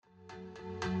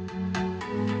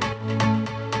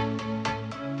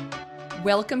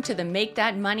Welcome to the Make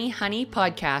That Money Honey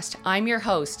podcast. I'm your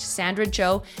host, Sandra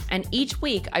Joe, and each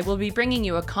week I will be bringing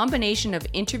you a combination of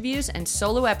interviews and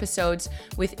solo episodes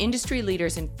with industry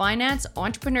leaders in finance,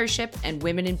 entrepreneurship, and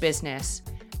women in business.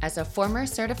 As a former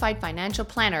certified financial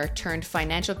planner turned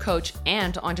financial coach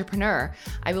and entrepreneur,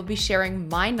 I will be sharing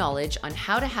my knowledge on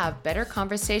how to have better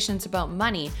conversations about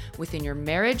money within your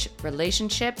marriage,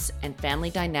 relationships, and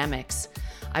family dynamics.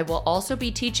 I will also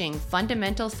be teaching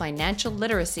fundamental financial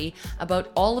literacy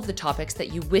about all of the topics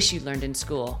that you wish you learned in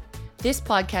school. This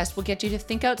podcast will get you to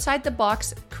think outside the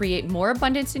box, create more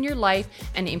abundance in your life,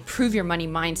 and improve your money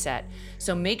mindset.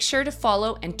 So make sure to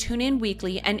follow and tune in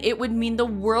weekly, and it would mean the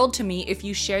world to me if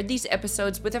you shared these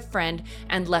episodes with a friend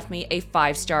and left me a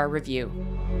 5-star review.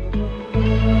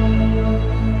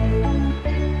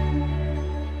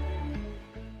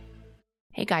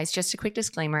 Hey guys, just a quick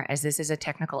disclaimer as this is a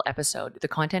technical episode. The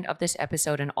content of this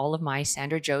episode and all of my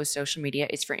Sandra Joe's social media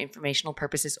is for informational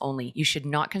purposes only. You should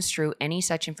not construe any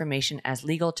such information as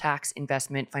legal, tax,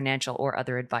 investment, financial, or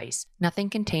other advice. Nothing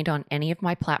contained on any of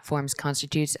my platforms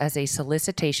constitutes as a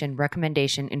solicitation,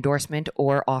 recommendation, endorsement,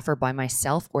 or offer by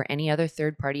myself or any other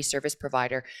third-party service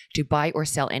provider to buy or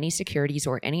sell any securities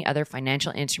or any other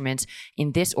financial instruments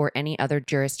in this or any other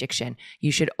jurisdiction.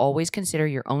 You should always consider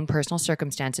your own personal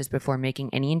circumstances before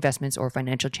making any investments or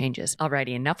financial changes. Alrighty,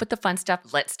 enough with the fun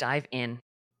stuff. Let's dive in.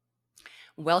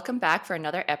 Welcome back for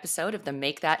another episode of the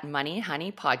Make That Money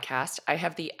Honey podcast. I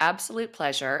have the absolute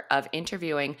pleasure of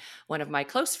interviewing one of my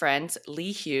close friends,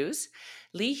 Lee Hughes.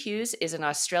 Lee Hughes is an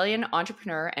Australian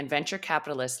entrepreneur and venture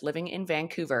capitalist living in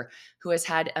Vancouver who has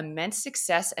had immense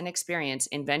success and experience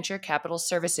in venture capital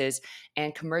services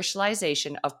and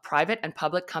commercialization of private and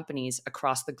public companies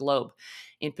across the globe,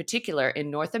 in particular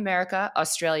in North America,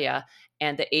 Australia,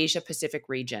 and the Asia-Pacific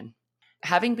region.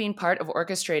 Having been part of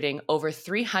orchestrating over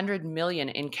 $300 million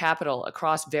in capital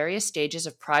across various stages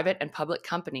of private and public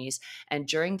companies, and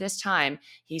during this time,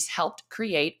 he's helped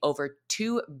create over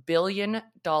 $2 billion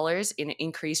in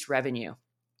increased revenue.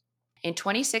 In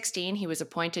 2016, he was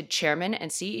appointed chairman and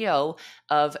CEO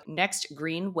of Next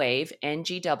Green Wave,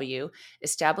 NGW,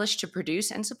 established to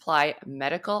produce and supply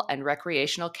medical and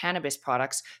recreational cannabis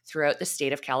products throughout the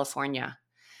state of California.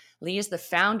 Lee is the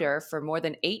founder for more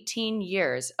than 18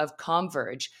 years of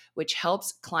Converge, which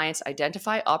helps clients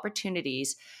identify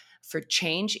opportunities for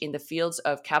change in the fields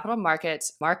of capital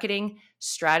markets, marketing,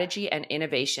 strategy, and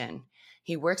innovation.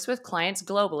 He works with clients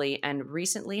globally and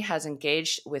recently has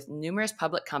engaged with numerous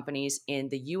public companies in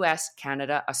the US,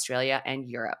 Canada, Australia, and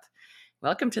Europe.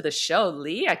 Welcome to the show,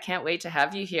 Lee. I can't wait to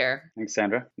have you here. Thanks,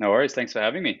 Sandra. No worries. Thanks for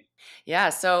having me. Yeah,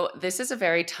 so this is a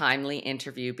very timely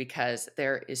interview because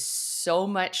there is so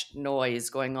much noise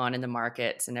going on in the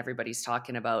markets and everybody's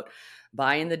talking about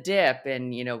buying the dip.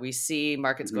 And, we see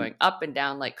markets going up and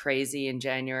down like crazy in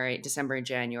December and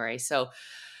January. So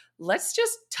let's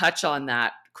just touch on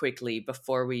that quickly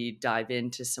before we dive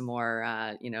into some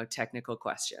more, technical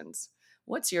questions.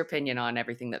 What's your opinion on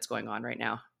everything that's going on right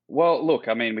now? Well, look,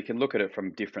 we can look at it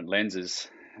from different lenses,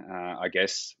 I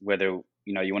guess, whether,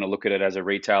 you want to look at it as a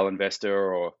retail investor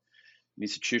or an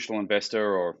institutional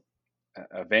investor or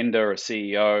a vendor, a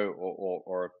CEO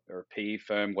or a PE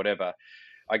firm, whatever.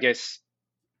 I guess,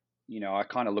 I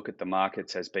kind of look at the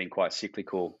markets as being quite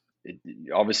cyclical,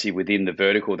 obviously within the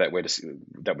vertical that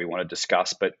we want to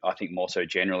discuss, but I think more so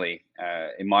generally,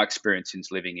 in my experience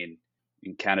since living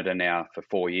in Canada now for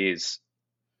 4 years,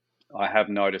 I have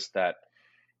noticed that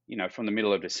from the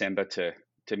middle of December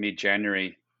to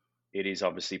mid-January, it is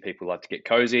obviously people like to get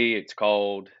cozy. It's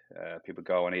cold. People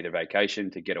go on either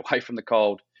vacation to get away from the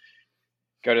cold,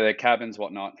 go to their cabins,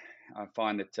 whatnot. I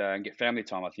find that and get family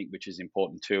time, I think, which is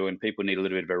important too. And people need a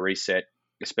little bit of a reset,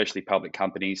 especially public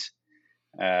companies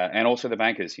and also the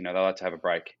bankers. They like to have a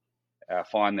break. I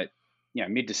find that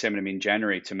mid-December to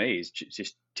mid-January to me is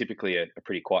just typically a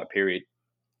pretty quiet period.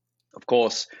 Of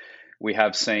course, we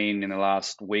have seen in the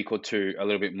last week or two a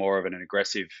little bit more of an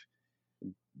aggressive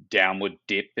downward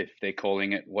dip, if they're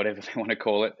calling it whatever they want to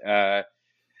call it.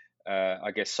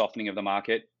 I guess softening of the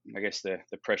market. I guess the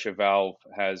pressure valve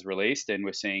has released, and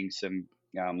we're seeing some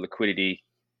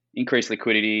increased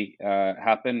liquidity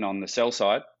happen on the sell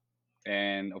side.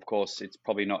 And of course, it's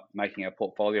probably not making our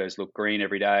portfolios look green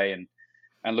every day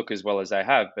and look as well as they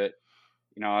have. But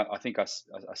I think I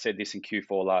said this in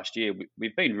Q4 last year.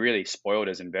 We've been really spoiled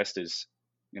as investors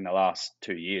in the last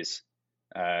 2 years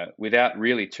without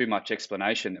really too much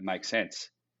explanation that makes sense.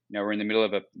 We're in the middle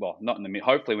of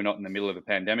hopefully we're not in the middle of a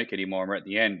pandemic anymore and we're at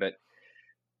the end. But,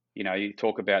 you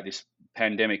talk about this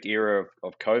pandemic era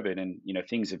of COVID and,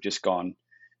 things have just gone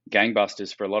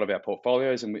gangbusters for a lot of our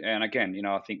portfolios. And again,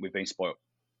 I think we've been spoiled.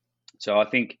 So I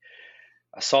think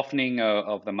a softening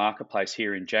of the marketplace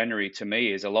here in January to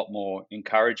me is a lot more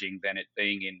encouraging than it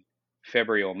being in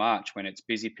February or March when it's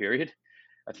busy period.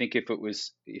 I think if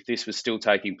this was still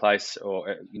taking place, or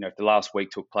if the last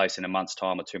week took place in a month's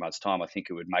time or 2 months' time, I think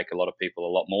it would make a lot of people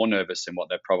a lot more nervous than what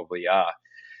they probably are.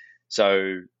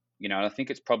 So, I think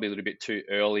it's probably a little bit too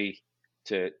early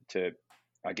to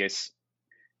I guess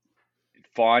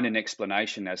find an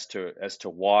explanation as to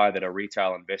why that a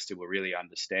retail investor will really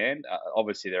understand.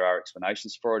 Obviously, there are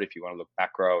explanations for it if you want to look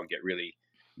macro and get really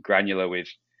granular with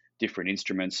different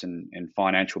instruments and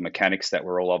financial mechanics that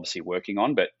we're all obviously working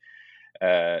on. But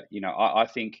I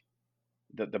think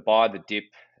that the buy the dip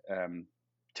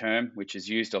term, which is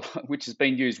used a lot, which has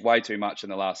been used way too much in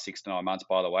the last 6 to 9 months,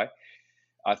 by the way,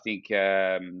 I think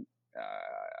I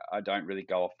don't really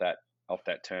go off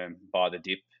that term buy the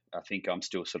dip. I think I'm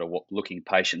still sort of looking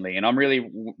patiently, and I'm really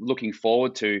looking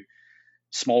forward to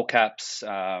small caps,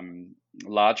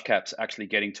 large caps actually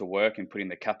getting to work and putting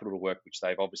the capital to work, which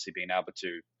they've obviously been able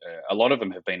to. A lot of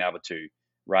them have been able to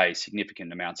raise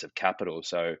significant amounts of capital.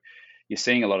 So you're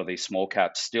seeing a lot of these small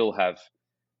caps still have,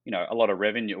 a lot of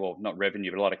revenue, or not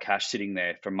revenue, but a lot of cash sitting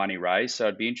there from money raised. So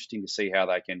it'd be interesting to see how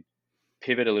they can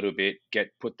pivot a little bit,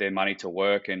 put their money to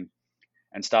work, and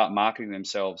start marketing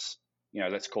themselves.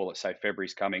 Let's call it, say,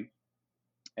 February's coming,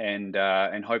 and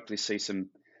hopefully see some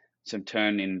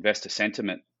turn in investor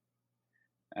sentiment.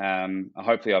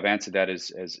 Hopefully I've answered that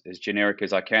as generic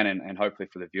as I can, and hopefully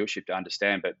for the viewership to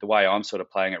understand. But the way I'm sort of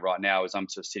playing it right now is I'm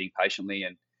sort of sitting patiently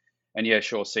and yeah,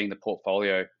 sure, seeing the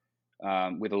portfolio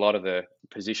with a lot of the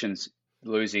positions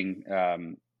losing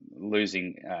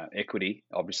equity,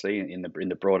 obviously in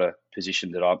the broader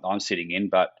position that I'm sitting in.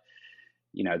 But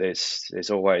there's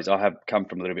always, I have come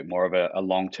from a little bit more of a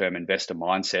long-term investor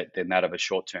mindset than that of a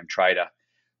short-term trader.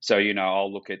 So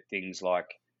I'll look at things like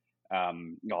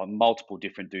multiple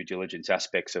different due diligence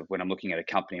aspects of when I'm looking at a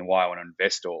company and why I want to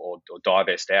invest or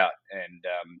divest out. And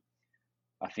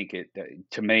I think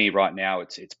to me right now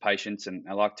it's patience, and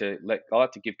I like to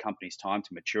give companies time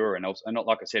to mature, and also, and not,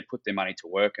 like I said, put their money to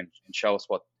work and show us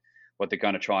what they're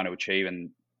going to try to achieve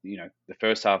in the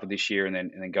first half of this year, and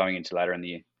then going into later in the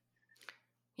year.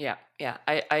 Yeah, yeah.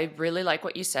 I really like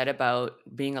what you said about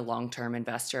being a long-term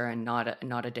investor and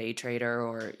not a day trader,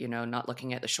 or, not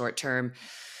looking at the short term,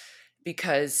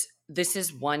 because this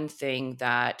is one thing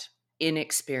that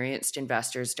inexperienced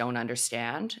investors don't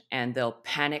understand, and they'll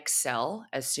panic sell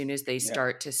as soon as they Yeah,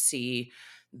 start to see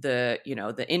the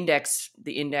index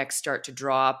start to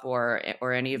drop, or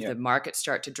any of yeah, the markets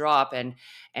start to drop,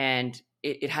 and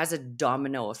it has a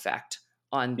domino effect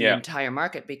on the yeah, entire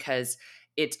market, because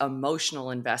it's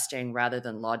emotional investing rather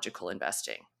than logical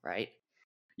investing, right?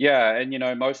 yeah.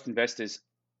 And most investors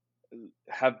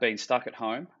have been stuck at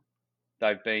home.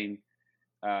 They've been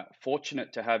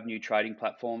fortunate to have new trading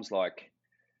platforms like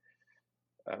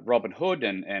Robinhood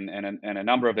and a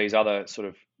number of these other sort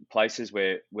of places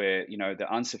where the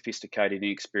unsophisticated,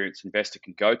 inexperienced investor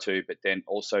can go to, but then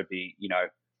also be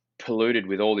polluted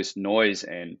with all this noise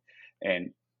and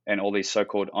all these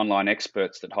so-called online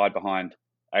experts that hide behind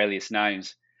alias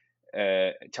names,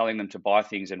 telling them to buy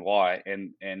things and why,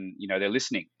 and they're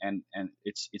listening, and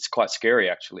it's quite scary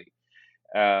actually.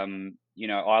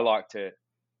 I like to,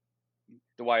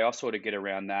 the way I sort of get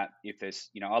around that, if there's,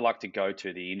 I like to go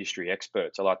to the industry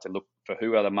experts. I like to look for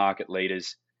who are the market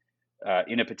leaders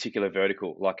in a particular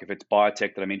vertical. Like if it's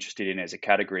biotech that I'm interested in as a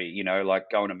category, like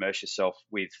go and immerse yourself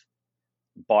with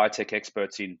biotech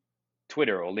experts in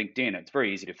Twitter or LinkedIn. It's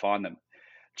very easy to find them,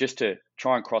 just to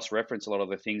try and cross-reference a lot of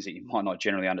the things that you might not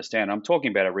generally understand. I'm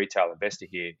talking about a retail investor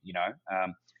here.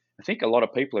 I think a lot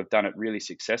of people have done it really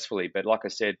successfully, but like I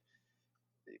said,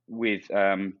 with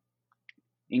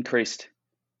increased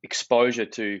exposure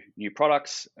to new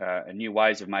products and new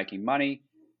ways of making money,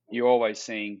 you're always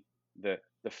seeing the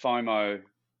FOMO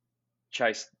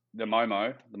chase the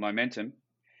MOMO, the momentum,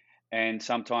 and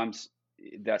sometimes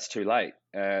that's too late.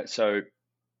 So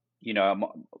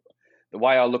the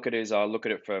way I look at it is I look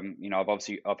at it from I've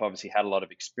obviously had a lot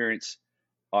of experience.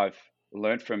 I've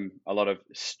learned from a lot of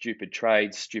stupid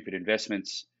trades, stupid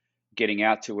investments, getting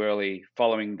out too early,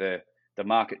 following the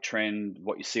market trend,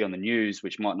 what you see on the news,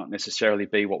 which might not necessarily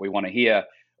be what we want to hear,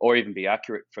 or even be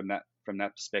accurate from that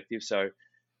perspective. So,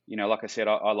 like I said,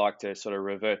 I like to sort of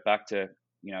revert back to,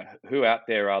 who out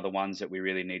there are the ones that we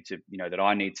really need to, that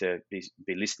I need to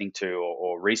be listening to,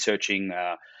 or researching,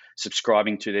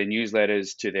 subscribing to their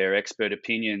newsletters, to their expert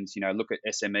opinions. Look at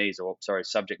SMEs, or sorry,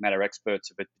 subject matter experts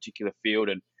of a particular field,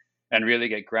 and really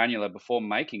get granular before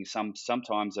making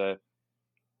sometimes a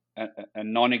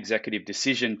non-executive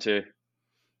decision to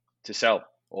sell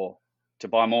or to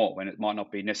buy more when it might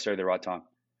not be necessarily the right time.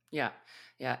 Yeah.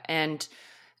 Yeah. And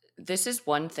this is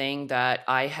one thing that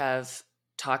I have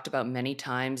talked about many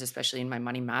times, especially in my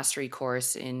money mastery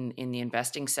course in the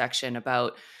investing section,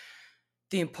 about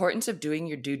the importance of doing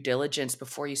your due diligence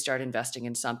before you start investing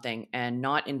in something and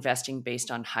not investing based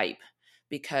on hype.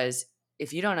 Because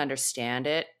if you don't understand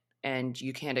it and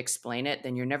you can't explain it,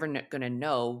 then you're never going to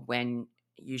know when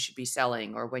you should be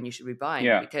selling or when you should be buying,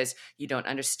 Yeah, because you don't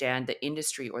understand the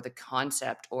industry or the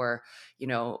concept, or, you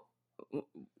know,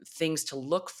 things to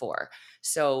look for.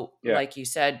 So yeah, like you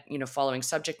said, following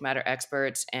subject matter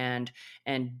experts and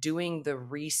doing the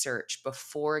research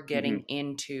before hmm, getting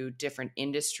into different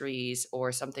industries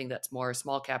or something that's more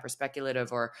small cap or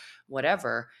speculative or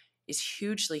whatever is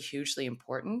hugely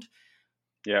important.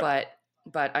 yeah, but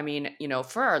but I mean,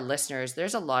 for our listeners,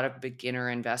 there's a lot of beginner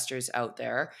investors out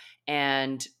there,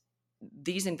 and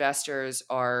these investors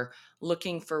are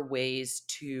looking for ways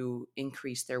to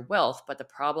increase their wealth. But the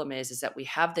problem is that we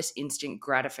have this instant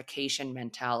gratification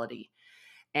mentality,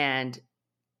 and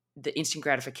the instant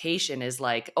gratification is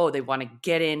like, oh, they want to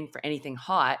get in for anything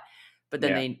hot, but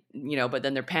then yeah,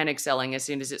 they're panic selling as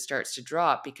soon as it starts to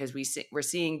drop, because we're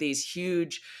seeing these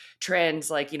huge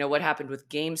trends, like, what happened with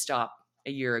GameStop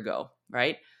a year ago,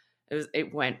 right?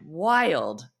 It went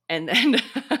wild, and then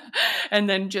and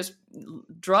then just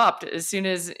dropped as soon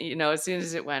as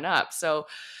it went up. So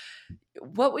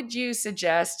what would you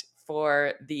suggest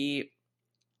for the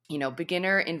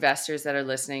beginner investors that are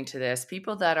listening to this,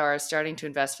 people that are starting to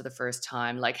invest for the first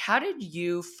time? Like, how did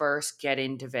you first get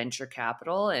into venture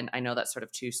capital? And I know that's sort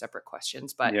of two separate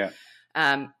questions, but yeah.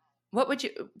 um, what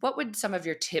would some of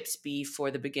your tips be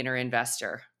for the beginner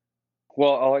investor?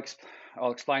 Well,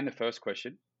 I'll explain the first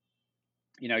question.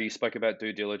 You spoke about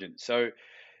due diligence. So,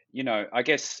 I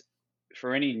guess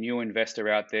for any new investor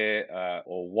out there,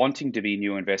 or wanting to be a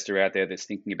new investor out there that's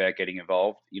thinking about getting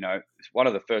involved, one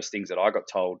of the first things that I got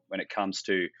told when it comes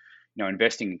to,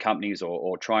 investing in companies,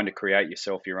 or trying to create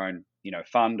yourself your own,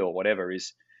 fund or whatever,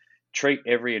 is treat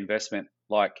every investment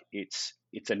like it's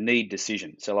a need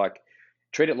decision. So, like,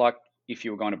 treat it like if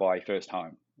you were going to buy your first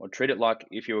home, or treat it like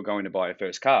if you were going to buy your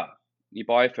first car. You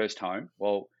buy your first home,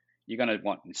 well, you're going to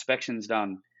want inspections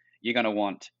done. You're going to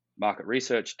want market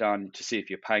research done to see if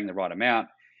you're paying the right amount.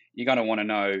 You're going to want to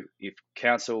know if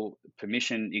council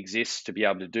permission exists to be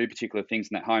able to do particular things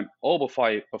in that home, all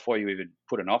before you even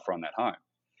put an offer on that home.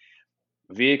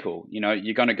 Vehicle,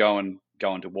 you're going to go and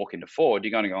to walk into Ford,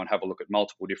 you're going to go and have a look at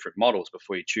multiple different models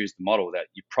before you choose the model that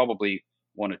you probably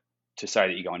wanted to say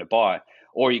that you're going to buy.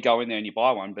 Or you go in there and you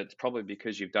buy one, but it's probably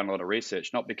because you've done a lot of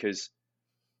research, not because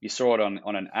you saw it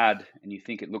on an ad and you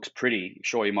think it looks pretty.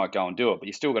 Sure, you might go and do it, but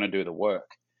you're still going to do the work.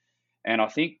 And I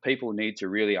think people need to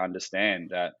really understand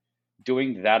that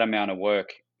doing that amount of work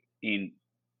in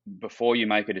before you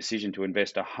make a decision to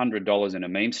invest $100 in a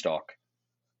meme stock,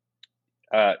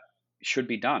 uh, should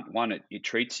be done. One,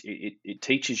 it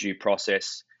teaches you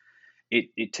process.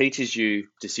 It teaches you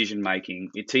decision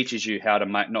making. It teaches you how to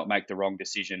not make the wrong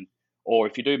decision, or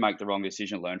if you do make the wrong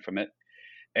decision, learn from it.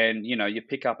 And you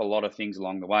pick up a lot of things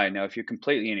along the way. Now, if you're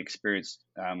completely inexperienced,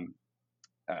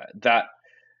 that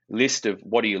list of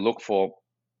what do you look for,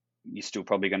 you're still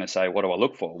probably going to say, what do I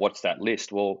look for? What's that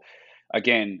list? Well,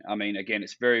 again,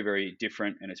 it's very, very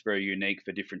different, and it's very unique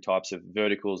for different types of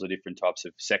verticals or different types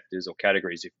of sectors or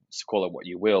categories, if call it what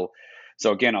you will.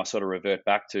 So again, I'll sort of revert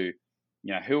back to,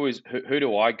 who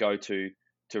do I go to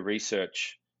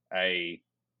research a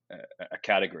a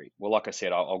category? Well, like I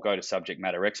said, I'll go to subject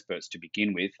matter experts to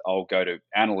begin with. I'll go to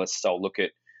analysts. I'll look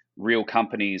at real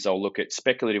companies. I'll look at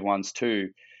speculative ones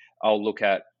too. I'll look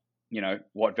at,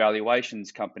 what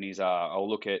valuations companies are. I'll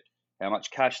look at how much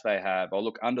cash they have. I'll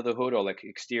look under the hood, or like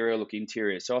exterior, look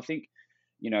interior. So I think,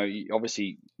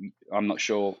 obviously, I'm not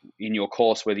sure in your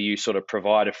course whether you sort of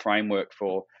provide a framework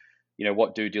for,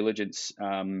 what due diligence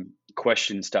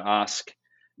questions to ask.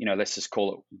 Let's just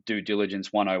call it due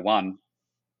diligence 101.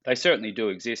 They certainly do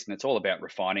exist, and it's all about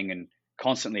refining and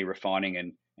constantly refining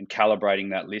and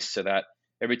calibrating that list so that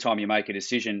every time you make a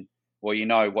decision, well, you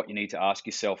know what you need to ask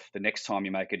yourself the next time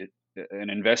you make an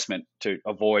investment to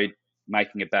avoid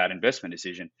making a bad investment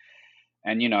decision.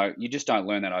 And you just don't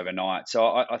learn that overnight. So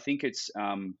I think it's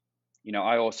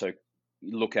I also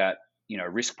look at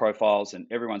risk profiles, and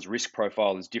everyone's risk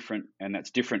profile is different, and that's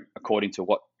different according to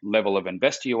what level of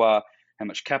investor you are, how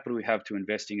much capital you have to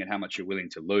investing, and how much you're willing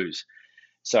to lose.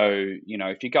 So,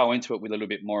 if you go into it with a little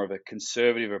bit more of a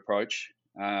conservative approach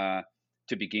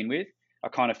to begin with, I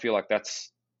kind of feel like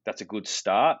that's a good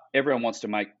start. Everyone wants to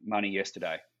make money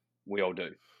yesterday. We all do.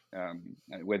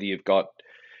 Whether you've got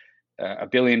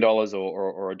 $1 billion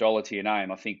or a dollar to your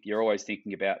name, I think you're always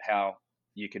thinking about how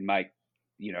you can make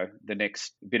the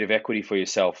next bit of equity for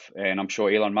yourself. And I'm sure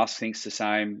Elon Musk thinks the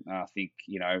same. I think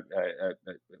a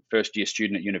first year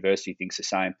student at university thinks the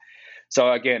same.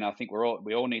 So again, I think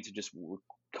we all need to just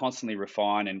constantly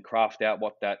refine and craft out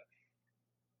what that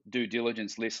due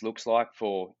diligence list looks like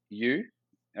for you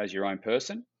as your own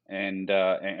person, and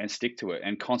stick to it,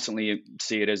 and constantly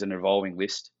see it as an evolving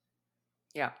list.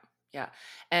 Yeah. Yeah.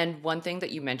 And one thing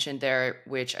that you mentioned there,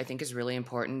 which I think is really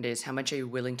important, is how much are you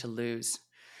willing to lose?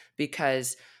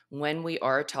 Because when we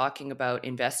are talking about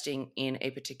investing in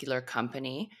a particular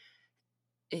company,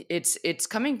 it's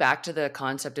coming back to the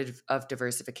concept of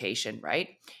diversification, right?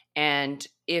 And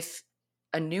if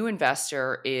a new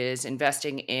investor is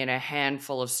investing in a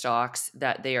handful of stocks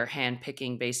that they are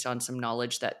handpicking based on some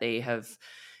knowledge that they have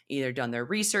either done their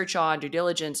research on, due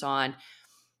diligence on,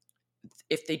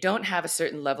 if they don't have a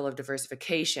certain level of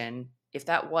diversification, if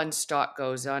that one stock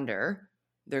goes under,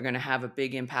 they're going to have a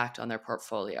big impact on their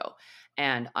portfolio.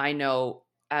 And I know,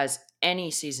 as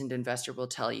any seasoned investor will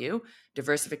tell you,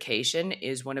 diversification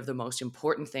is one of the most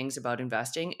important things about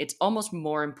investing. It's almost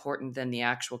more important than the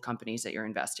actual companies that you're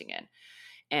investing in.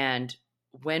 And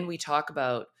when we talk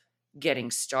about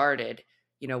getting started,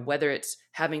 whether it's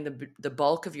having the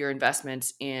bulk of your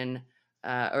investments in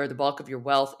or the bulk of your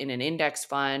wealth in an index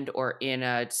fund or in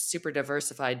a super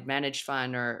diversified managed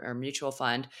fund or mutual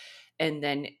fund, and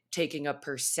then taking a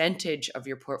percentage of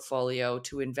your portfolio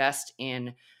to invest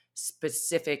in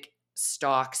specific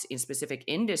stocks in specific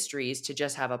industries to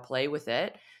just have a play with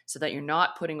it, so that you're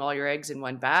not putting all your eggs in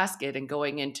one basket and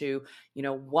going into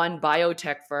one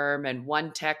biotech firm and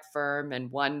one tech firm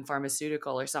and one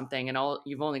pharmaceutical or something, and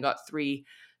you've only got three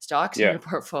stocks in Yeah, your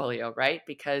portfolio, right?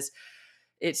 Because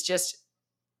it's just,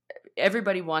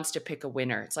 everybody wants to pick a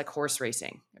winner. It's like horse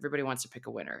racing. Everybody wants to pick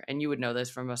a winner, and you would know this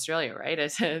from Australia, right?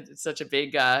 It's such a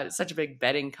big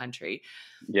betting country,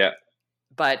 yeah,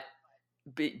 but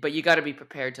you got to be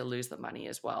prepared to lose the money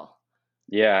as well.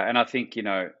 yeah. And I think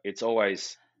it's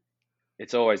always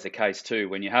the case too.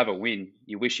 When you have a win,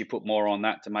 you wish you put more on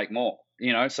that to make more.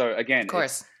 So Of again,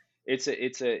 course.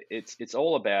 it's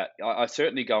all about. I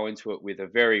certainly go into it with a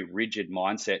very rigid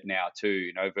mindset now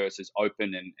too. Versus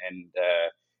open and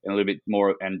a little bit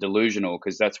more and delusional,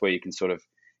 because that's where you can sort of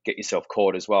get yourself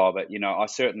caught as well. But I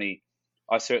certainly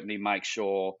make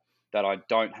sure that I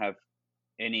don't have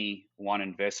any one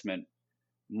investment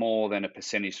more than a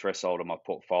percentage threshold of my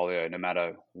portfolio, no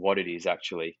matter what it is.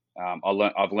 Actually,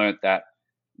 I've learned that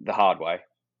the hard way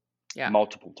Yeah.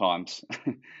 multiple times.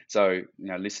 So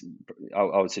listen. I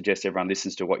would suggest everyone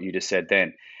listens to what you just said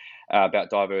then, about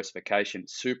diversification.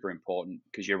 Super important,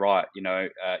 because you're right.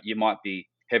 You might be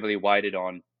heavily weighted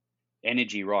on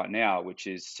energy right now, which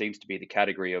seems to be the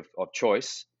category of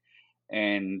choice,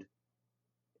 and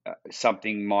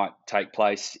something might take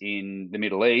place in the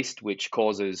Middle East, which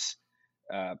causes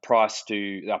a price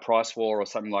war or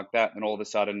something like that, and all of a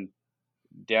sudden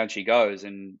down she goes,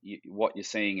 and what you're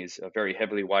seeing is a very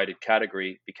heavily weighted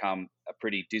category become a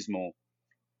pretty dismal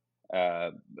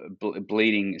uh,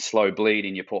 slow bleed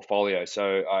in your portfolio.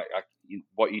 So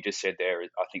what you just said there,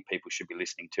 I think people should be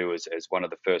listening to as one of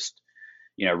the first,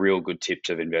 real good tips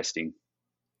of investing.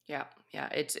 Yeah, yeah,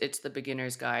 it's the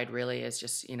beginner's guide, really. Is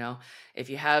just, if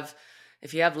you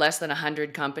have less than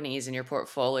 100 companies in your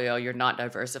portfolio, you're not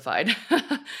diversified.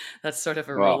 That's sort of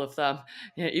a rule Well, of thumb.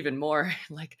 Yeah, even more,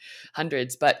 like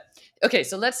hundreds. But okay,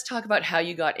 so let's talk about how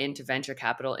you got into venture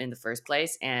capital in the first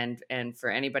place, and for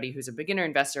anybody who's a beginner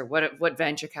investor, what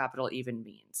venture capital even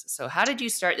means. So how did you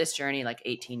start this journey like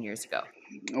 18 years ago?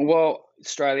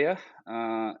 Australia.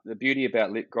 The beauty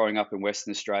about growing up in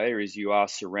Western Australia is you are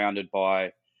surrounded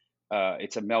by.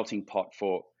 It's a melting pot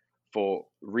for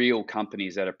real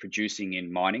companies that are producing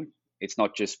in mining. It's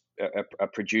not just a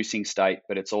producing state,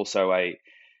 but it's also a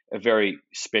very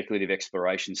speculative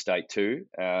exploration state too.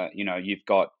 You've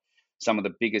got some of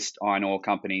the biggest iron ore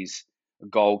companies,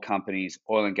 gold companies,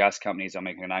 oil and gas companies. I'm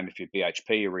making a name a few: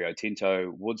 BHP, Rio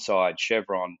Tinto, Woodside,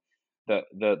 Chevron.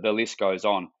 The list goes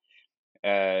on.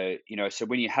 So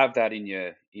when you have that in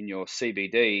your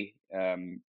CBD,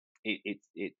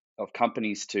 it of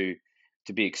companies to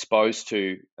be exposed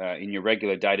to in your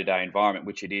regular day to day environment,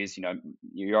 which it is.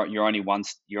 You're only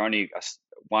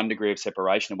one degree of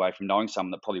separation away from knowing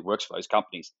someone that probably works for those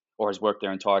companies or has worked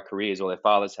their entire careers, or their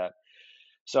fathers have.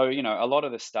 So a lot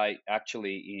of the state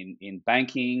actually in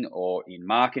banking or in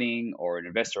marketing or in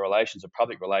investor relations or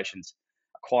public relations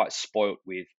are quite spoilt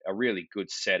with a really good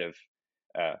set of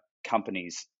uh,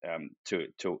 companies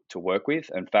to work with.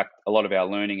 In fact, a lot of our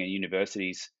learning in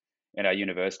our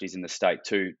universities in the state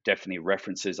too definitely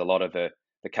references a lot of the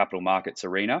capital markets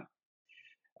arena.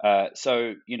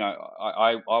 So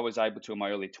I was able to, in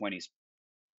my early 20s,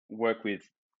 work with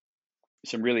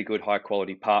some really good high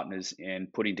quality partners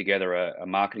and putting together a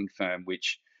marketing firm,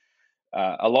 which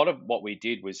a lot of what we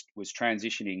did was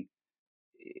transitioning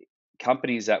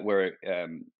companies that were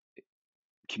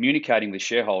communicating with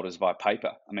shareholders via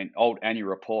paper. I mean, old annual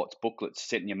reports, booklets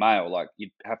sent in your mail, like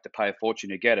you'd have to pay a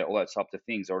fortune to get it, all that type of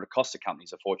things, or it cost the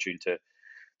companies a fortune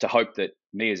to hope that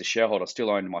me as a shareholder still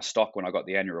owned my stock when I got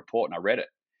the annual report and I read it,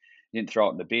 didn't throw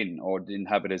it in the bin or didn't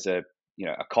have it as a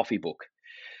a coffee book.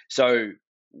 So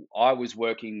I was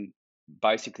working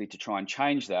basically to try and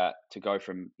change that to go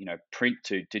from print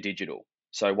to digital.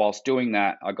 So whilst doing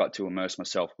that, I got to immerse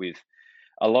myself with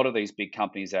a lot of these big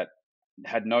companies that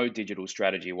had no digital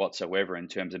strategy whatsoever in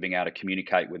terms of being able to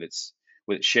communicate with its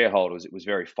shareholders. It was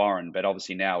very foreign, but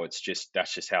obviously now that's just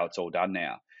how it's all done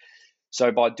now.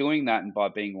 So by doing that and by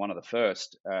being one of the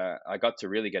first, I got to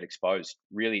really get exposed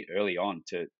really early on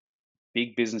to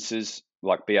big businesses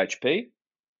like BHP,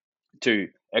 to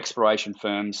exploration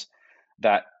firms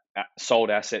that sold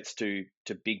assets to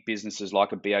big businesses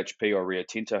like a BHP or Rio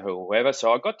Tinto or whoever.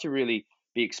 So I got to really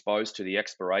be exposed to the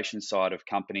exploration side of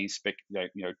companies,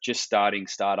 just starting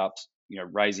startups,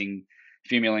 raising a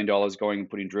few $1 million, going and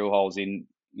putting drill holes in,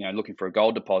 looking for a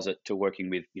gold deposit, to working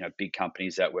with big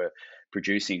companies that were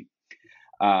producing.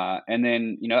 And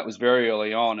then that was very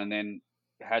early on, and then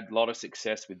had a lot of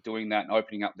success with doing that and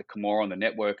opening up the Camorra on the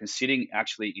network and sitting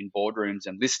actually in boardrooms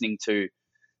and listening to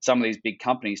some of these big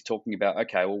companies talking about,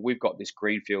 okay, well, we've got this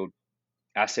greenfield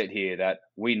asset here that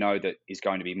we know that is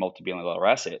going to be multi-billion-dollar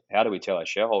asset. How do we tell our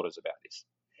shareholders about this?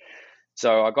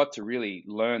 So I got to really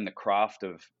learn the craft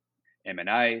of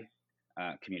M&A,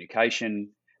 communication,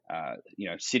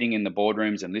 sitting in the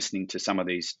boardrooms and listening to some of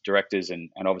these directors and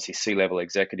obviously C-level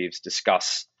executives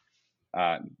discuss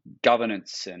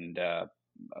governance and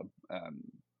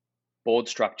board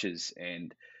structures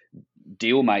and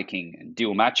deal making and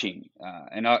deal matching.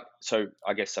 So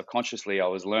I guess subconsciously I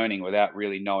was learning without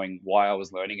really knowing why I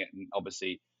was learning it. And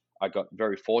obviously I got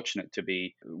very fortunate to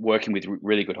be working with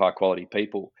really good, high quality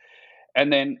people.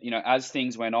 And then, as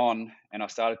things went on and I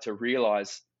started to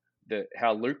realize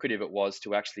how lucrative it was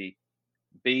to actually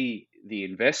be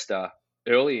the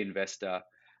early investor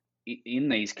in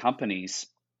these companies,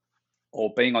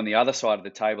 or being on the other side of the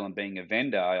table and being a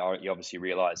vendor, you obviously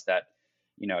realize that,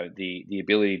 the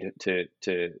ability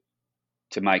to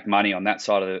make money on that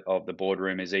side of the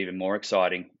boardroom is even more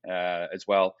exciting as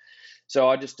well. So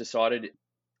I just decided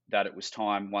that it was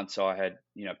time, once I had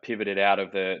pivoted out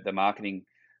of the marketing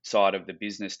side of the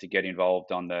business, to get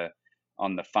involved on the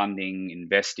funding,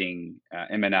 investing,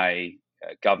 M&A,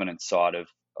 governance side of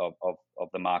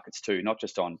the markets too, not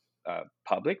just on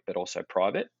public but also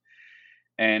private.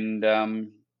 And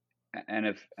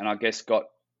I guess got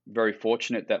very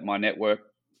fortunate that my network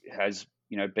has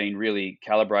been really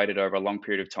calibrated over a long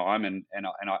period of time, and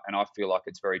I feel like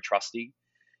it's very trusty.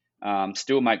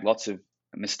 Still make lots of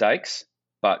mistakes,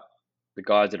 but the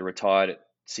guys that are retired at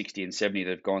 60 and 70 that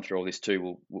have gone through all this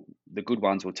too, the good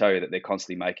ones will tell you that they're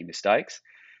constantly making mistakes.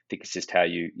 I think it's just how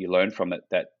you learn from it.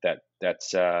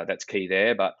 That's key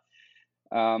there. But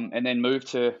and then moved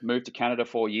to Canada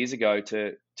 4 years ago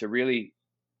to really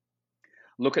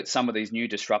look at some of these new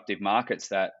disruptive markets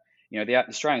that the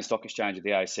Australian Stock Exchange, or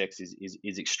the ASX,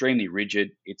 is extremely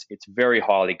rigid. It's very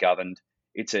highly governed.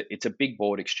 It's a big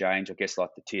board exchange, I guess, like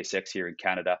the TSX here in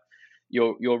Canada.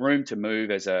 Your room to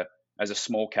move as a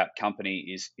small cap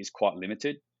company is quite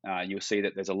limited. You'll see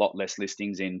that there's a lot less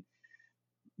listings in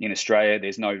Australia.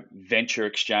 There's no venture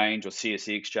exchange or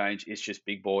CSE exchange. It's just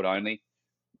big board only.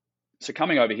 So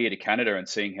coming over here to Canada and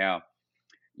seeing how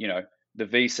the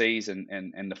VCs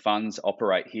and the funds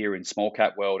operate here in small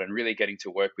cap world, and really getting to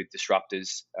work with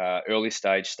disruptors, early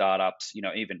stage startups,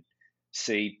 even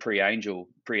seed, pre-angel,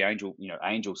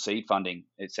 angel seed funding,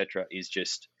 etc., is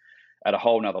just at a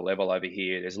whole nother level over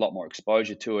here. There's a lot more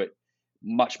exposure to it,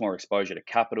 much more exposure to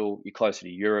capital. You're closer to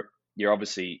Europe. You're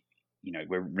obviously,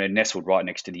 we're nestled right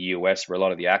next to the US, where a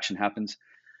lot of the action happens.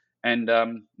 And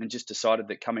just decided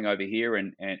that coming over here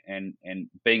and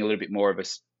being a little bit more of a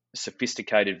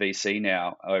sophisticated VC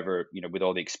now, over with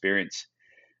all the experience,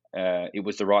 it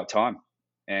was the right time.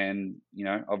 And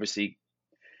obviously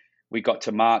we got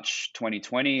to March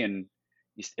 2020, and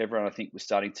everyone, I think, was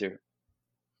starting to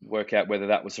work out whether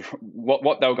that was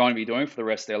what they were going to be doing for the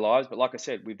rest of their lives. But like I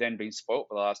said, we've then been spoilt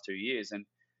for the last 2 years,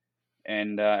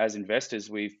 and as investors,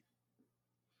 we've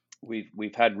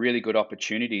had really good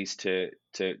opportunities to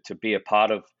be a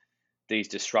part of these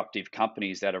disruptive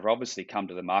companies that have obviously come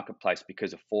to the marketplace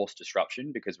because of forced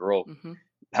disruption, because we're all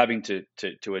having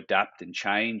to adapt and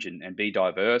change and be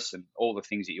diverse, and all the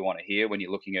things that you want to hear when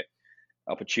you're looking at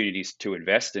opportunities to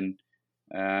invest. And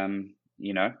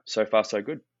so far so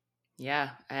good.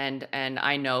 Yeah, and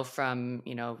I know from,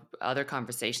 other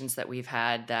conversations that we've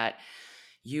had that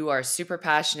you are super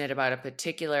passionate about a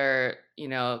particular,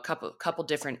 couple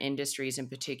different industries in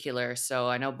particular. So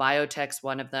I know biotech's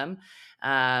one of them.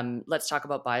 Let's talk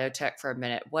about biotech for a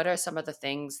minute. What are some of the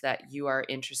things that you are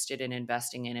interested in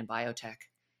investing in biotech?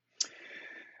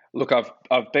 Look, I've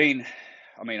been,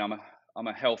 I mean, I'm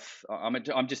a health, I'm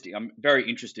very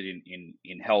interested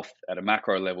in health at a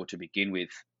macro level to begin with.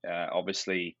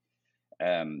 Obviously,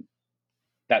 um,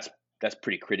 that's that's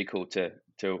pretty critical to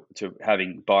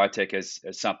having biotech as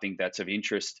something that's of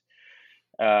interest.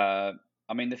 Uh,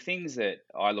 I mean, the things that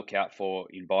I look out for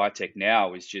in biotech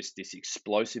now is just this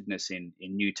explosiveness in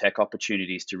new tech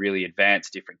opportunities to really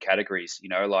advance different categories.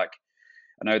 Like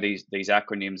I know these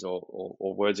acronyms or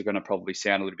words are going to probably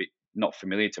sound a little bit not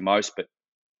familiar to most, but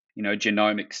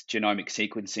genomic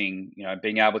sequencing,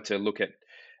 being able to look at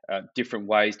different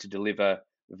ways to deliver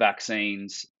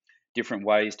vaccines, different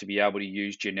ways to be able to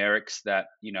use generics that,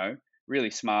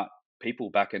 really smart people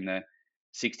back in the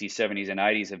 60s, 70s, and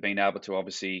 80s have been able to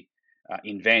obviously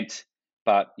invent.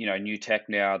 But, new tech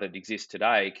now that exists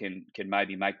today can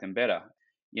maybe make them better.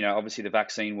 Obviously the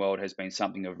vaccine world has been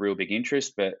something of real big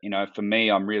interest, but, for me,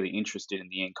 I'm really interested in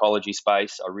the oncology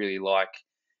space. I really like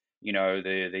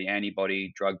the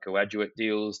antibody drug conjugate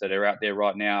deals that are out there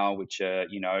right now, which are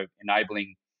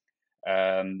enabling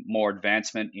more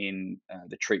advancement in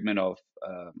the treatment of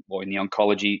or in the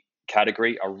oncology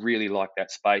category. I really like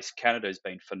that space. Canada has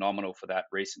been phenomenal for that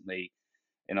recently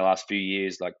in the last few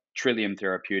years, like Trillium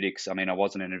Therapeutics. I mean, I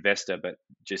wasn't an investor, but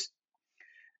just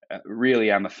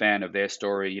really am a fan of their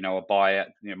story. A buyout,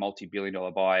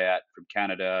 multi-billion-dollar buyout from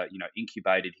Canada.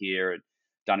 Incubated here and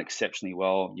done exceptionally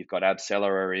well. You've got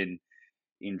AbCellera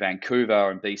in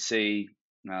Vancouver and BC.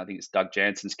 I think it's Doug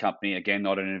Jansen's company. Again,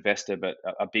 not an investor, but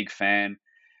a big fan.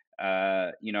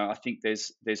 I think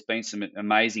there's been some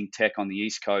amazing tech on the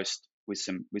East Coast with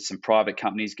some private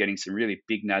companies getting some really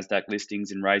big Nasdaq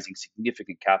listings and raising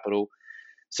significant capital.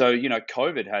 So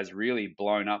COVID has really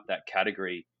blown up that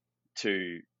category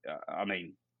to. I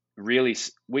mean, really,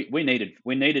 we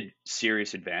needed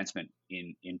serious advancement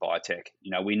in biotech.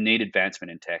 We need advancement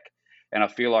in tech, and I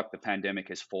feel like the pandemic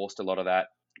has forced a lot of that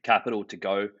capital to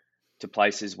go to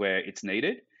places where it's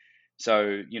needed.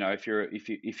 So if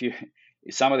you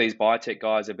some of these biotech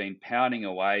guys have been pounding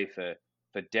away for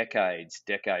decades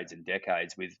and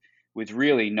decades with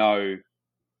really no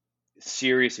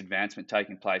serious advancement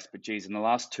taking place. But geez, in the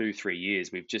last 2-3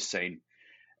 years, we've just seen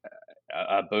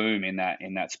a boom in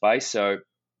that space. So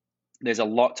there's a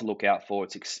lot to look out for.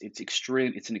 It's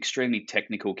extreme. It's an extremely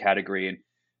technical category, and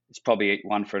it's probably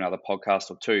one for another podcast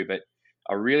or two. But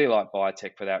I really like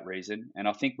biotech for that reason, and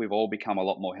I think we've all become a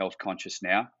lot more health conscious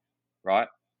now, right?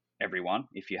 Everyone.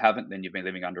 If you haven't, then you've been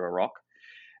living under a rock.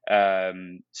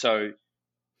 And some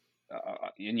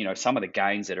of the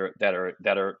gains that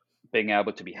are being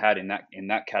able to be had in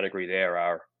that category there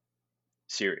are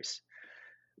serious.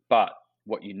 But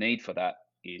what you need for that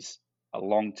is a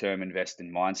long-term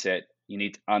investing mindset. You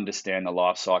need to understand the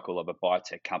life cycle of a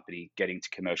biotech company getting to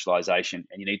commercialization,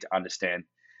 and you need to understand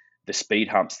the speed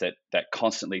humps that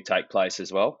constantly take place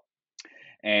as well.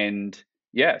 And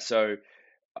yeah, so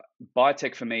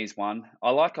biotech for me is one.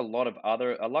 I like a lot of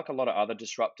other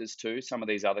disruptors too. Some of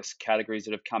these other categories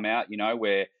that have come out,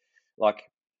 where like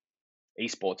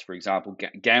esports, for example,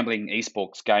 gambling,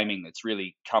 esports, gaming. It's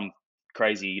really come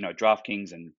crazy.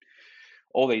 DraftKings and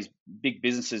all these big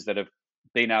businesses that have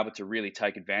been able to really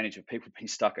take advantage of people being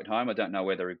stuck at home. I don't know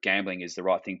whether gambling is the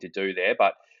right thing to do there,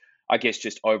 but I guess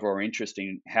just overall interest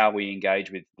in how we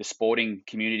engage with the sporting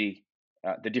community,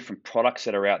 the different products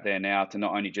that are out there now to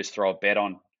not only just throw a bet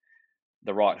on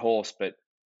the right horse, but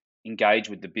engage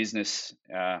with the business.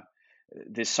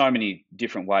 There's so many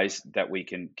different ways that we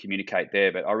can communicate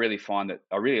there, but I really find that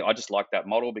I just like that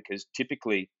model because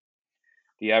typically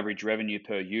the average revenue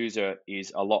per user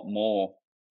is a lot more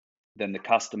than the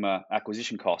customer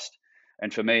acquisition cost.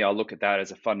 And for me, I look at that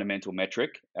as a fundamental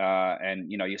metric. And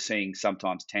you're seeing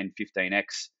sometimes 10,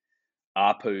 15x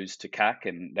ARPUs to CAC,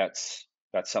 and that's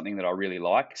something that I really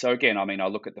like. So again, I mean, I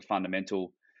look at the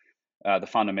fundamentals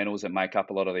that make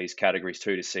up a lot of these categories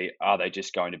too to see, are they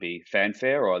just going to be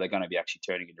fanfare or are they going to be actually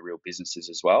turning into real businesses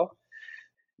as well?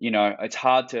 It's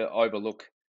hard to overlook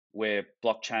where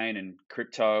blockchain and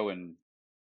crypto and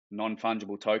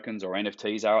non-fungible tokens or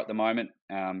NFTs are at the moment.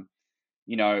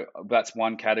 That's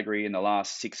one category in the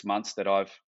last 6 months that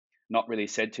I've not really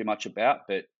said too much about,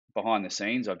 but behind the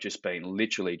scenes, I've just been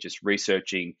literally just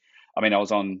researching. I mean, I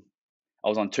was on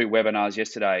two webinars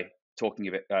yesterday talking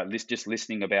about just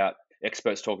listening about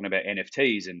experts talking about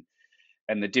NFTs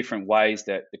and the different ways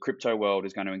that the crypto world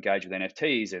is going to engage with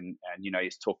NFTs, and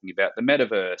he's talking about the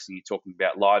metaverse, and you're talking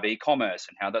about live e-commerce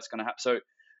and how that's going to happen. So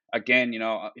again,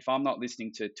 if I'm not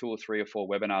listening to 2 or 3 or 4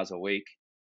 webinars a week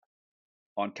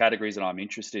on categories that I'm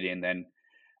interested in, then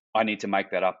I need to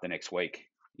make that up the next week.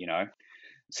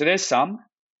 So there's some.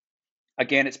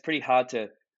 Again, it's pretty hard to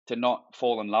not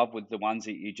fall in love with the ones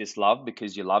that you just love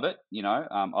because you love it.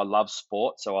 I love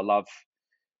sport, so I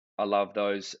love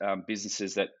those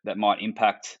businesses that might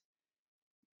impact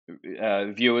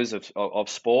viewers of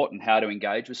sport and how to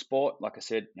engage with sport. Like I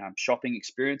said, shopping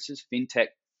experiences,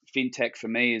 fintech for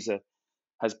me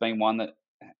has been one that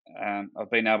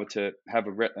I've been able to have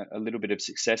a little bit of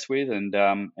success with, and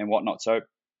whatnot. So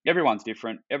everyone's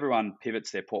different. Everyone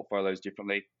pivots their portfolios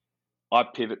differently. I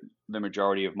pivot the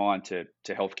majority of mine to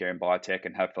healthcare and biotech,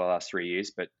 and have for the last 3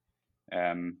 years. But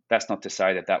that's not to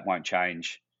say that won't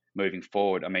change moving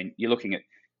forward. I mean, you're looking at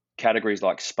categories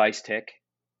like space tech,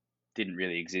 didn't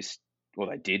really exist. Well,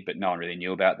 they did, but no one really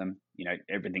knew about them.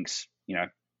 Everything's,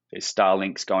 there's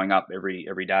Starlinks going up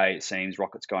every day. It seems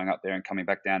rockets going up there and coming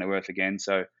back down to Earth again.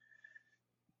 So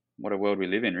what a world we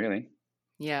live in, really.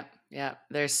 Yeah, yeah.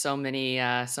 There's so many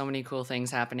cool things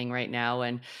happening right now,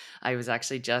 and I was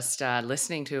actually just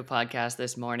listening to a podcast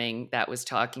this morning that was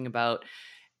talking about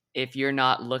if you're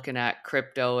not looking at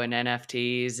crypto and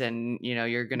NFTs, and Yeah.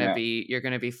 you're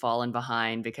gonna be falling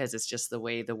behind because it's just the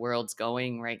way the world's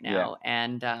going right Yeah. now.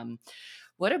 And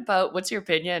what's your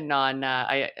opinion on?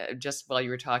 I just while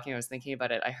you were talking, I was thinking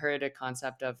about it. I heard a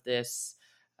concept of this.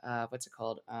 What's it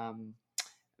called?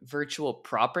 Virtual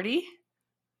property.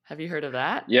 Have you heard of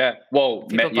that? Yeah. Well,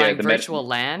 People yeah, buying virtual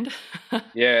land.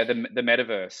 yeah, the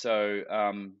metaverse. So,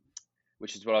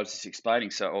 which is what I was just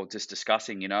explaining. So, or just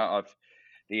discussing. I've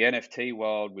the NFT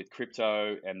world with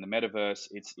crypto and the metaverse.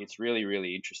 It's really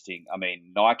really interesting. I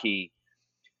mean, Nike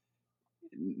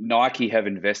have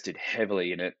invested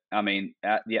heavily in it. I mean,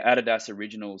 the Adidas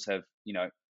Originals have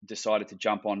decided to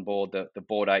jump on board the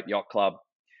Bored Ape Yacht Club,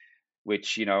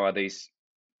 which are these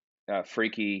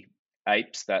freaky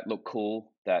apes that look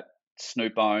cool that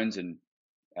Snoop owns, and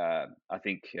I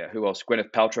think who else?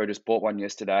 Gwyneth Paltrow just bought one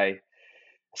yesterday.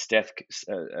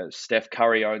 Steph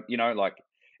Curry owned. Like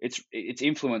it's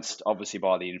influenced obviously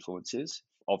by the influencers,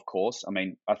 of course. I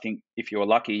mean, I think if you were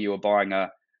lucky, you were buying a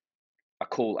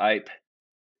cool ape.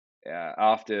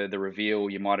 After the reveal,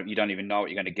 you don't even know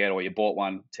what you're going to get, or you bought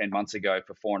one 10 months ago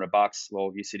for $400.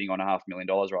 Well, you're sitting on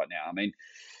 $500,000 right now. I mean,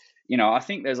 I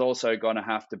think there's also going to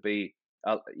have to be,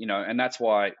 and that's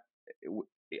why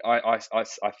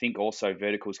I think also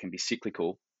verticals can be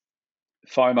cyclical.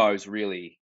 FOMO's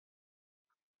really,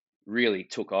 really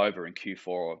took over in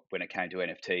Q4 when it came to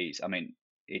NFTs. I mean,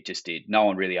 it just did. No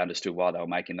one really understood why they were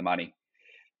making the money.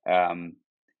 Now,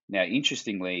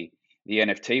 interestingly, the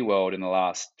NFT world in the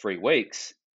last 3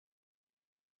 weeks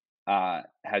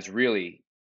has really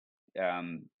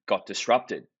got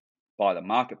disrupted by the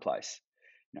marketplace.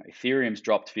 Ethereum's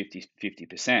dropped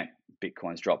 50%,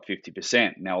 Bitcoin's dropped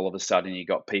 50%. Now all of a sudden you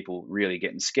got people really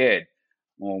getting scared.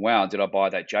 Oh wow, did I buy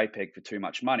that JPEG for too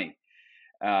much money?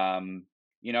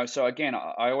 So again,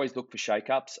 I always look for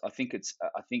shakeups. I think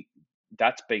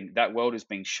that world has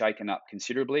been shaken up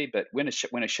considerably. But when a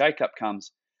shakeup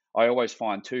comes, I always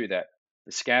find too that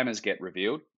the scammers get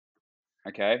revealed.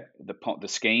 Okay, the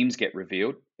schemes get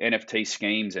revealed, NFT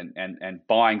schemes and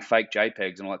buying fake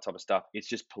JPEGs and all that type of stuff. It's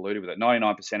just polluted with it.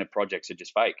 99% of projects are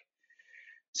just fake.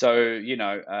 So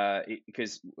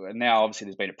because now obviously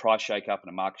there's been a price shake-up and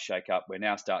a market shake-up, we're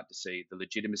now starting to see the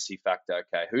legitimacy factor.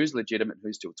 Okay, who's legitimate?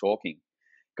 Who's still talking?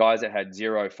 Guys that had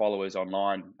 0 followers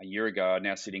online a year ago are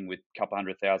now sitting with a couple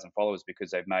 100,000 followers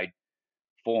because they've made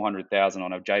 400,000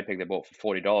 on a JPEG they bought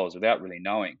for $40 without really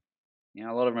knowing.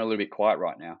 A lot of them are a little bit quiet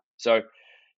right now. So,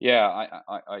 yeah,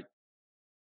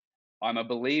 I'm a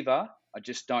believer. I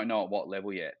just don't know at what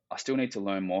level yet. I still need to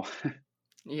learn more.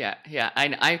 Yeah, yeah.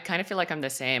 I kind of feel like I'm the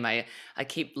same. I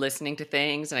keep listening to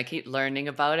things and I keep learning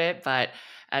about it, but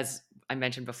as I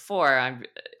mentioned before,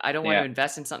 I don't want to Yeah,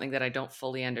 invest in something that I don't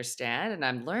fully understand, and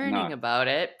I'm learning no, about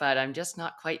it, but I'm just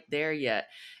not quite there yet.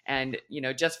 And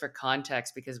just for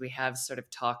context, because we have sort of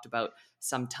talked about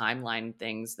some timeline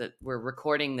things, that we're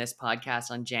recording this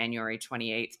podcast on January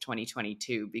 28th,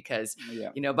 2022, because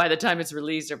yeah, by the time it's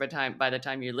released, or by the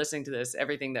time you're listening to this,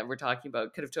 everything that we're talking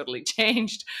about could have totally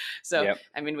changed. So yeah,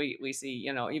 I mean, we see,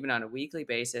 even on a weekly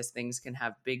basis, things can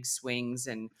have big swings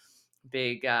and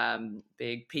big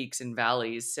peaks and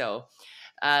valleys. So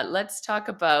let's talk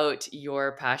about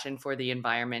your passion for the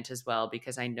environment as well,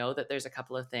 because I know that there's a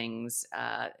couple of things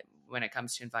when it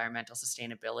comes to environmental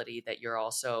sustainability that you're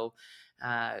also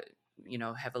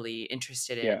heavily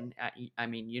interested Yeah. in. I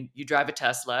mean, you drive a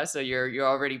Tesla, so you're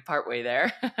already partway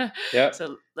there. Yeah.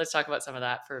 So let's talk about some of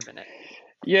that for a minute.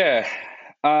 Yeah.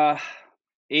 Uh,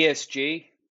 ESG,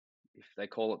 if they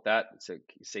call it that, it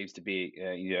seems to be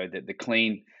the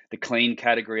clean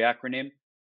category acronym.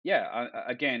 Yeah.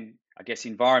 Again, I guess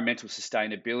environmental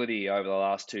sustainability over the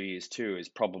last 2 years too is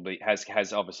probably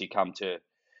has obviously come to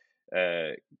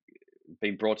uh,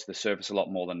 been brought to the surface a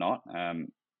lot more than not.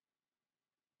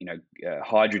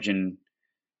 Hydrogen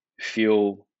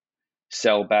fuel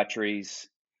cell batteries,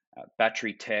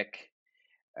 battery tech.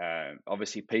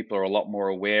 Obviously, people are a lot more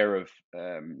aware of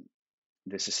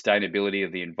the sustainability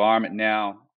of the environment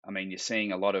now. I mean, you're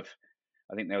seeing a lot of.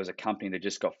 I think there was a company that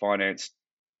just got financed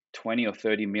 20 or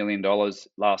 30 million dollars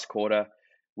last quarter,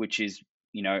 which is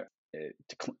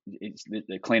to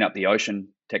clean up the ocean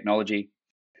technology.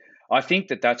 I think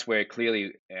that that's where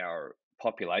clearly our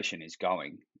population is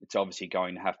going. It's obviously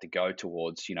going to have to go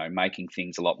towards making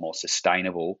things a lot more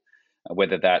sustainable,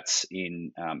 whether that's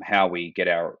in how we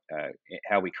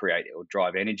create or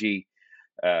drive energy,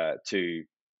 to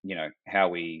how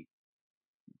we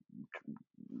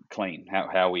clean,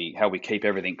 how we keep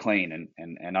everything clean.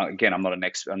 And again, I'm not an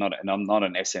ex, I'm not and I'm not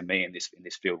an SME in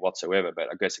this field whatsoever. But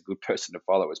I guess a good person to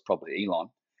follow is probably Elon,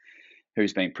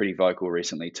 who's been pretty vocal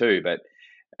recently too. But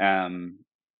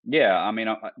yeah, I mean,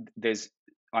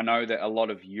 I know that a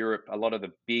lot of Europe, a lot of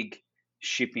the big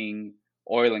shipping,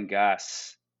 oil and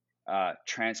gas,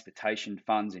 transportation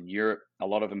funds in Europe, a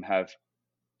lot of them have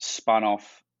spun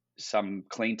off some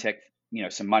clean tech,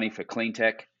 some money for clean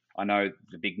tech. I know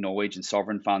the big Norwegian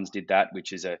sovereign funds did that,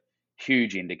 which is a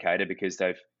huge indicator because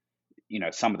they're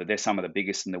some of the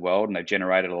biggest in the world, and they've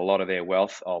generated a lot of their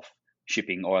wealth of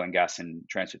shipping, oil and gas, and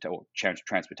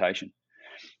transportation.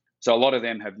 So a lot of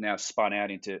them have now spun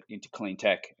out into clean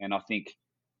tech, and I think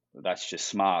that's just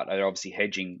smart. They're obviously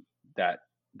hedging that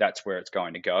that's where it's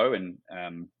going to go, and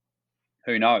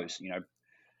who knows?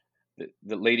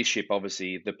 The leadership,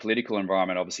 obviously, the political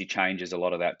environment obviously changes a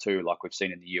lot of that too. Like we've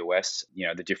seen in the US,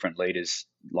 the different leaders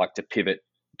like to pivot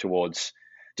towards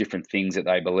different things that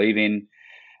they believe in.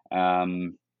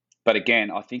 But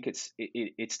again, I think it's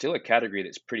still a category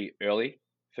that's pretty early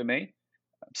for me.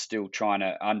 I'm still trying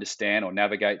to understand or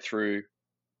navigate through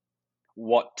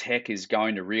what tech is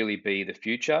going to really be the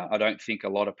future. I don't think a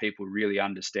lot of people really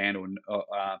understand, or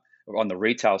on the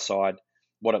retail side,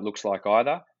 what it looks like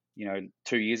either.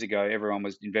 2 years ago, everyone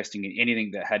was investing in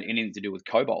anything that had anything to do with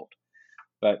cobalt.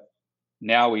 But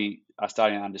now we are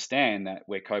starting to understand that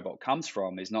where cobalt comes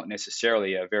from is not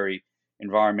necessarily a very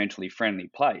environmentally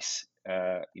friendly place.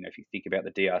 If you think about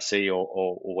the DRC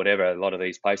or whatever, a lot of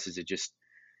these places are just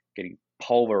getting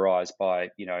pulverized by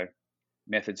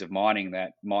methods of mining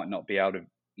that might not be able to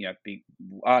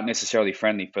aren't necessarily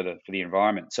friendly for the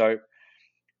environment. So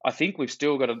I think there's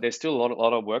still a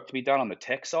lot of work to be done on the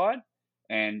tech side.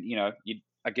 And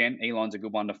again, Elon's a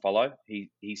good one to follow.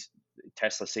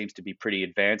 Tesla seems to be pretty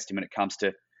advanced when it comes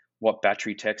to what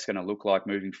battery tech's going to look like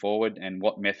moving forward, and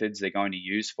what methods they're going to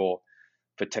use for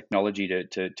technology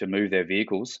to move their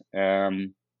vehicles.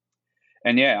 And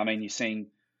yeah, I mean, you're seeing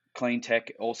clean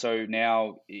tech also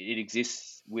now. It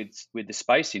exists with the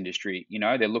space industry.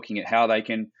 They're looking at how they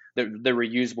can the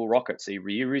reusable rockets.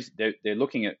 They're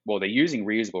looking at, well, they're using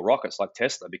reusable rockets like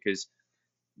Tesla, because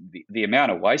the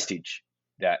amount of wastage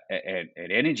and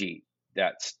energy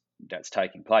that's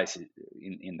taking place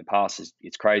in the past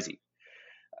it's crazy.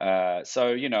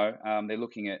 So they're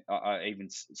looking at. I even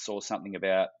saw something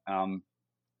about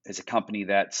there's a company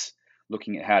that's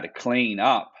looking at how to clean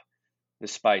up the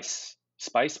space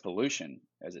pollution,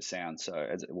 as it sounds. So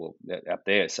up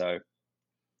there. So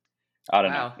I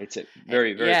don't know. Wow. It's a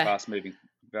very, very Yeah. fast moving,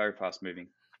 very fast moving.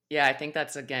 Yeah, I think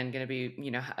that's again going to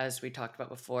be, as we talked about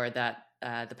before, that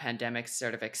the pandemic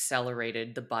sort of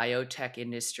accelerated the biotech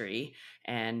industry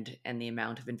and the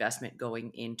amount of investment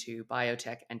going into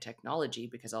biotech and technology,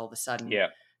 because all of a sudden Yeah.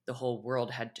 the whole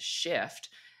world had to shift.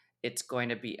 It's going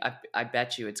to be, I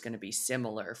bet you, it's going to be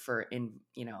similar for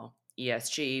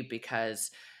ESG,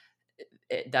 because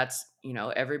that's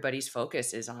everybody's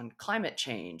focus is on climate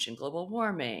change and global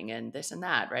warming and this and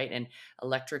that, right? And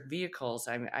electric vehicles.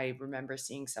 I remember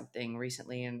seeing something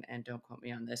recently, and don't quote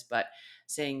me on this, but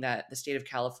saying that the state of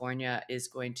California is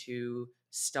going to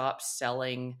stop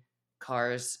selling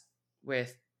cars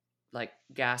with like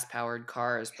gas powered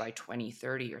cars by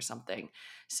 2030 or something.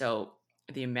 So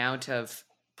the amount of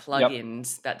Yep.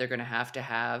 plugins that they're going to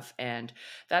have, and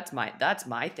that's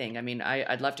my thing. I mean,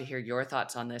 I'd love to hear your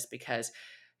thoughts on this, because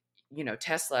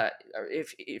Tesla, or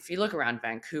if you look around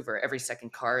Vancouver, every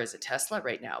second car is a Tesla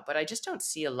right now, but I just don't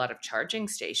see a lot of charging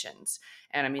stations.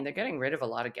 And I mean, they're getting rid of a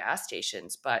lot of gas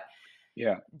stations, but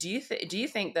Yeah. Do you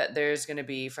think that there's going to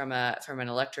be from an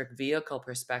electric vehicle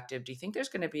perspective? Do you think there's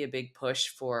going to be a big push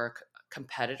for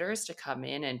competitors to come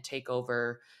in and take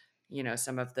over,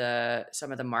 some of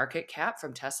the market cap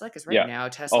from Tesla? Because right Yeah. now Oh,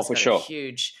 Tesla's for got a sure.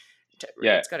 huge,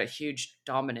 Yeah. it's got a huge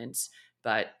dominance.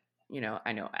 But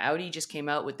I know Audi just came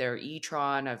out with their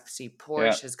e-tron. I've seen Yeah.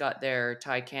 Porsche has got their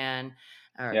Taycan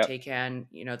or Yeah. Taycan.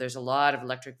 There's a lot of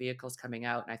electric vehicles coming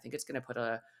out, and I think it's going to put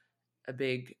a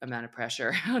big amount of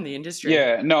pressure on the industry.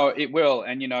 Yeah, no, it will.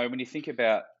 And when you think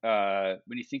about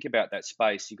that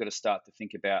space, you've got to start to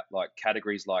think about like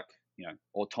categories like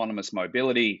autonomous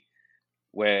mobility,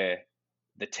 where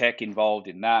the tech involved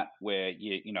in that, where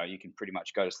you can pretty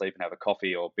much go to sleep and have a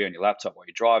coffee or be on your laptop while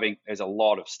you're driving. There's a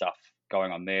lot of stuff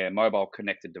going on there. Mobile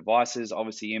connected devices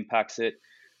obviously impacts it.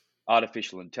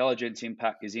 Artificial intelligence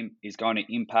is going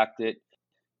to impact it.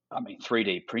 I mean,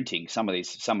 3D printing. Some of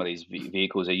these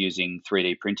vehicles are using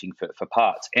 3D printing for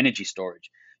parts. Energy storage.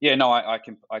 Yeah, no, I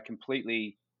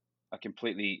completely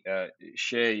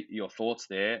share your thoughts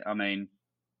there. I mean,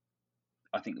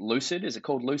 I think Lucid, is it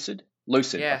called Lucid?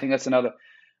 Lucid. I Yeah, think that's another.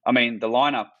 I mean, the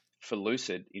lineup for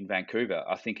Lucid in Vancouver,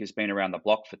 I think, has been around the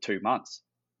block for 2 months.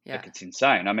 yeah. Like, it's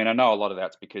insane. I mean, I know a lot of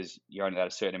that's because you only had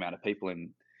a certain amount of people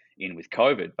in with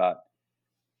COVID, but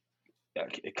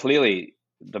clearly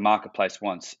the marketplace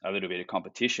wants a little bit of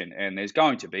competition, and there's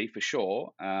going to be, for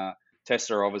sure.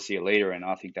 Tesla are obviously a leader, and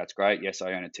I think that's great. Yes,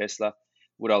 I own a Tesla.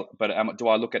 Do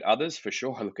I look at others? For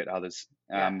sure, I look at others.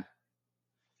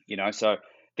 Yeah. So I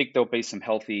think there'll be some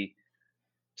healthy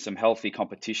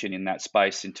competition in that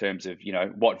space in terms of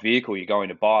what vehicle you're going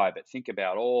to buy. But think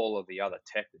about all of the other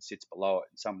tech that sits below it,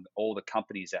 and all the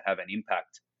companies that have an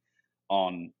impact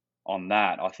on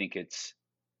that. I think it's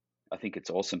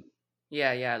awesome.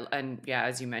 Yeah, yeah. And yeah,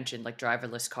 as you mentioned, like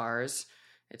driverless cars,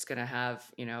 it's going to have,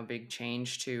 a big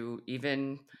change to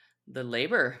even the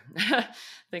labor.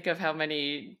 Think of how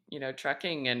many,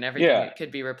 trucking and everything Yeah, it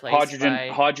could be replaced hydrogen by.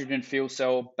 hydrogen fuel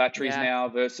cell batteries Yeah. now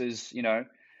versus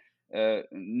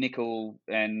nickel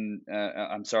and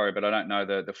I'm sorry, but I don't know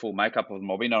the full makeup of them.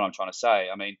 Or you know what I'm trying to say.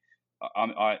 I mean,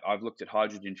 I've looked at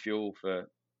hydrogen fuel for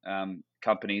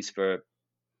companies for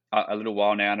a little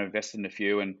while now and invested in a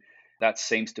few, and that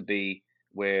seems to be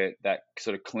where that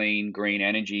sort of clean green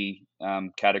energy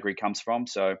category comes from.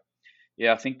 So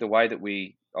yeah, I think the way that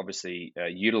we obviously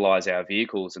utilize our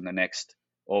vehicles in the next,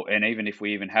 and even if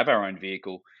we even have our own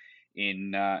vehicle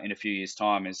in a few years'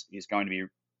 time, is going to be,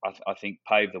 I think,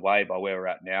 pave the way by where we're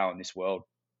at now in this world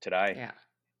today. Yeah.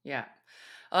 Yeah.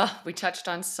 Oh, we touched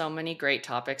on so many great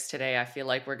topics today. I feel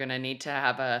like we're going to need to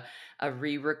have a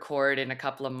re-record in a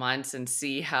couple of months and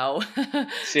see how See how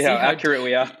see how accurate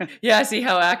we are. yeah, see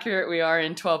how accurate we are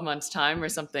in 12 months time or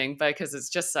something, because it's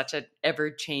just such an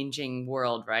ever-changing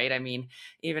world, right? I mean,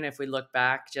 even if we look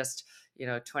back just,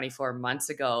 24 months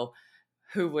ago,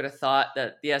 who would have thought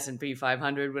that the S&P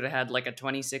 500 would have had like a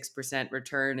 26%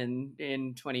 return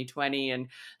in 2020, and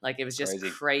like it was just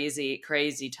Crazy.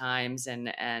 crazy times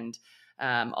and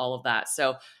all of that.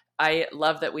 So I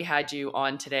love that we had you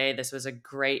on today. This was a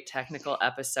great technical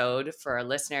episode for our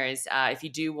listeners. If you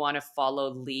do want to follow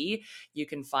Lee, you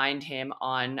can find him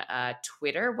on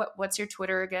Twitter. What's your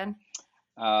Twitter again?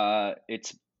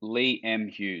 It's Lee M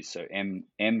Hughes, so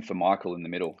M for Michael in the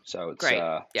middle. So it's Great.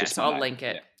 Yeah, just so my I'll name. link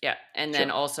it. Yeah. And Sure. then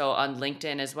also on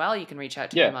LinkedIn as well. You can reach out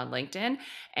to Yeah. him on LinkedIn.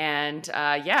 And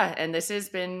yeah, and this has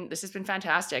been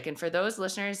fantastic. And for those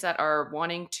listeners that are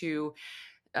wanting to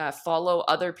follow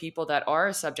other people that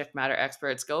are subject matter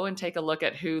experts, go and take a look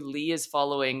at who Lee is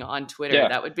following on Twitter. Yeah.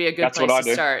 That would be a good That's what place I to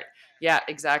do. start. Yeah,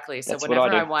 exactly. So That's what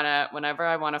I do. whenever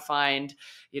I wanna find,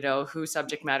 who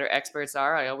subject matter experts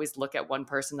are, I always look at one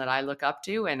person that I look up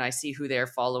to and I see who they're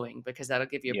following, because that'll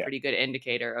give you a Yeah. pretty good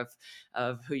indicator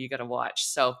of who you got to watch.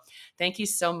 So thank you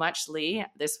so much, Lee.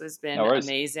 This has been No worries.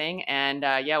 amazing. And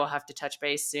yeah, we'll have to touch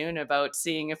base soon about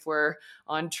seeing if we're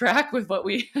on track with what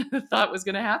we thought was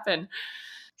going to happen.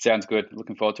 Sounds good.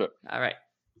 Looking forward to it. All right.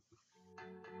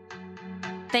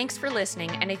 Thanks for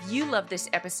listening. And if you love this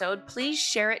episode, please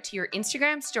share it to your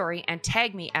Instagram story and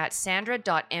tag me at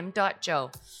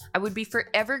sandra.m.joe. I would be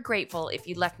forever grateful if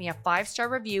you left me a 5-star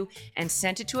review and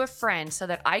sent it to a friend so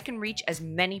that I can reach as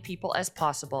many people as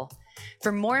possible.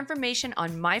 For more information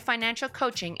on my financial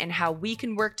coaching and how we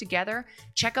can work together,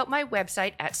 check out my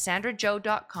website at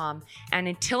sandrajoe.com. And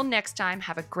until next time,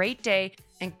 have a great day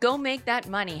and go make that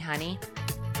money, honey.